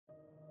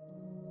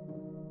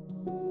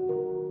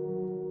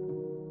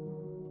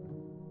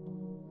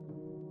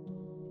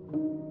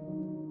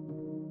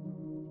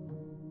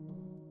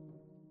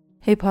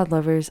Hey pod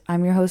lovers,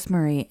 I'm your host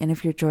Marie, and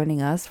if you're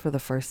joining us for the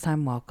first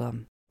time,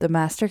 welcome. The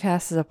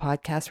Mastercast is a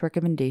podcast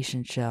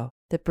recommendation show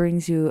that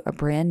brings you a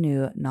brand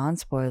new,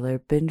 non-spoiler,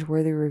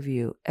 binge-worthy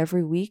review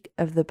every week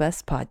of the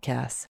best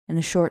podcasts and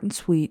a short and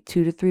sweet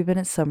 2 to 3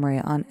 minute summary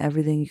on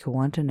everything you could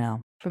want to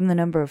know, from the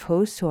number of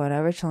hosts to on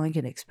average how long you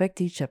can expect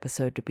each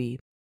episode to be.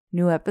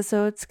 New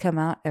episodes come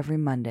out every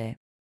Monday.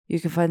 You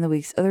can find the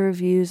week's other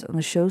reviews on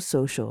the show's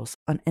socials,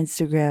 on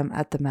Instagram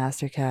at the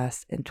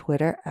Mastercast and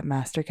Twitter at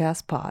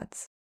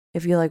MastercastPods.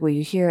 If you like what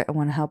you hear and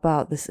want to help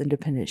out this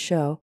independent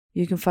show,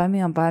 you can find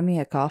me on Buy Me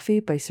a Coffee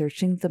by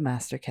searching The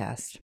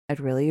Mastercast. I'd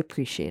really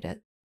appreciate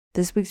it.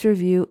 This week's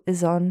review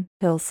is on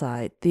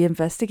Hillside, the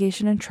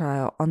investigation and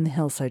trial on the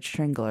Hillside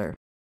Strangler.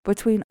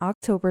 Between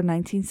October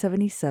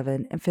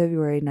 1977 and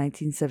February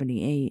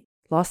 1978,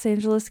 Los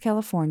Angeles,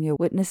 California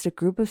witnessed a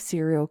group of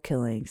serial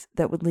killings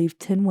that would leave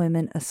 10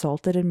 women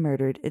assaulted and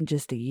murdered in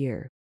just a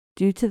year.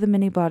 Due to the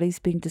many bodies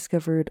being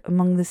discovered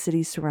among the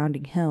city's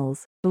surrounding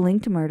hills, the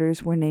linked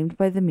murders were named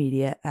by the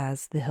media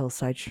as the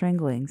Hillside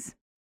Stranglings.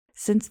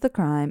 Since the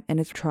crime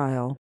and its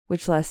trial,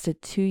 which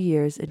lasted 2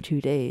 years and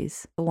 2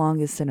 days, the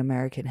longest in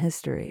American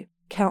history,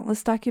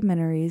 countless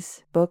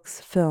documentaries, books,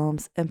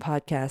 films, and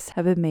podcasts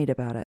have been made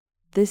about it.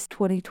 This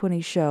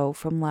 2020 show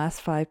from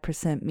Last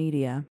 5%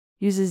 Media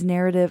uses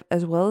narrative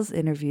as well as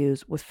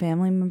interviews with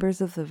family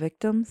members of the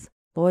victims,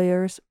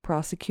 lawyers,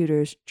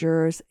 prosecutors,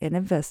 jurors, and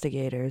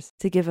investigators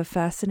to give a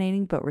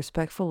fascinating but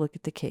respectful look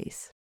at the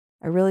case.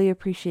 I really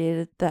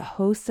appreciated that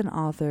host and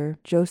author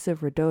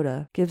Joseph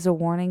Redota gives a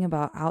warning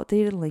about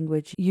outdated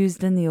language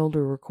used in the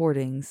older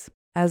recordings,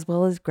 as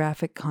well as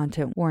graphic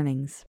content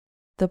warnings.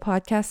 The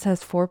podcast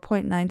has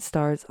 4.9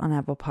 stars on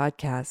Apple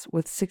Podcasts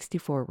with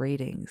 64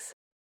 ratings.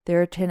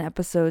 There are 10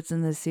 episodes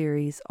in the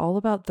series, all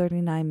about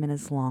 39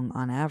 minutes long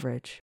on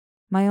average.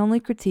 My only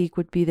critique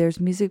would be there's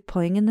music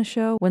playing in the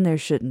show when there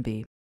shouldn't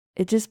be.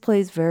 It just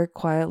plays very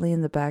quietly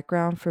in the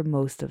background for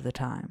most of the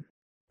time.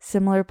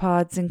 Similar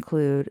pods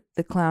include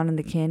The Clown and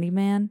the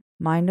Candyman,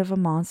 Mind of a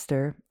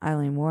Monster,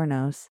 Eileen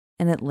Wuornos,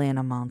 and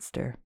Atlanta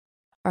Monster.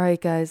 Alright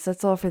guys,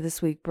 that's all for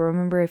this week, but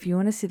remember if you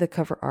want to see the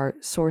cover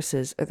art,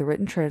 sources, or the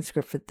written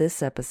transcript for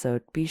this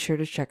episode, be sure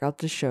to check out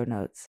the show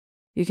notes.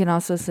 You can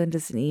also send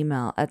us an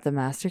email at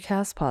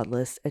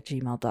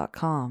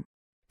themastercastpodlist@gmail.com.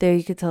 There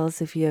you can tell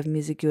us if you have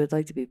music you would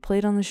like to be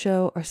played on the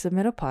show or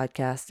submit a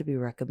podcast to be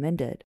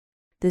recommended.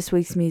 This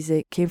week's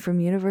music came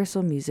from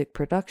Universal Music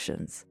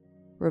Productions.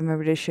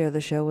 Remember to share the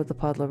show with the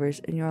pod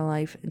lovers in your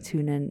life and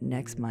tune in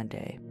next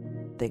Monday.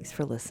 Thanks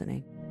for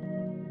listening.